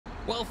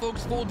Well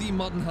folks, 4D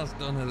Modern has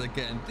done it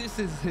again. This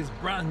is his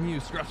brand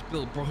new scratch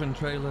built Broughan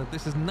trailer.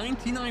 This is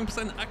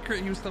 99%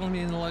 accurate, he was telling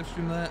me in the live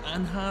stream there,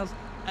 and has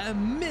a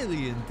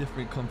million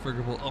different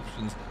configurable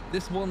options.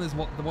 This one is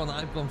the one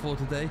I've gone for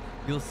today.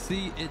 You'll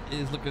see it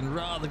is looking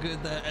rather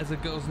good there as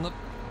it goes up.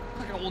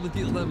 Look at all the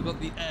details there. We've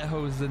got the air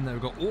hoses in there.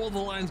 We've got all the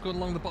lines going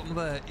along the bottom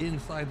there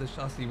inside the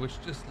chassis, which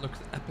just looks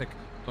epic.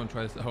 Don't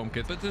try this at home,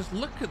 kids, but just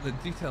look at the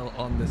detail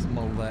on this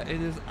model there.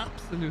 It is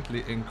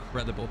absolutely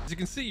incredible. As you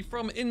can see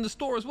from in the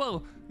store as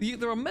well,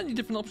 there are many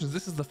different options.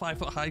 This is the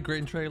 5-foot high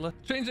grain trailer.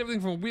 Change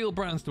everything from wheel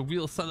brands to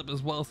wheel setup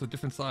as well, so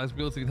different size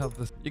wheels. You can have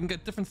this. You can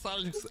get different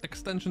size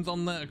extensions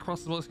on there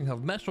across as well. So you can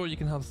have mesh or you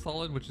can have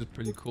solid, which is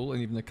pretty cool,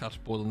 and even a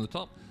catch board on the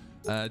top.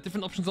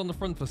 Different options on the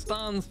front for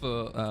stands,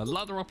 for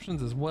ladder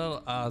options, as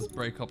well as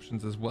brake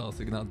options as well, so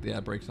you can add the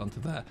air brakes onto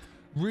there.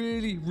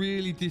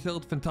 Really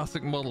detailed,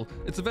 fantastic model.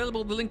 It's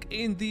available, the link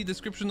in the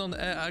description on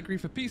Air Agri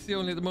for PC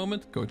only at the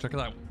moment. Go and check it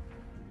out.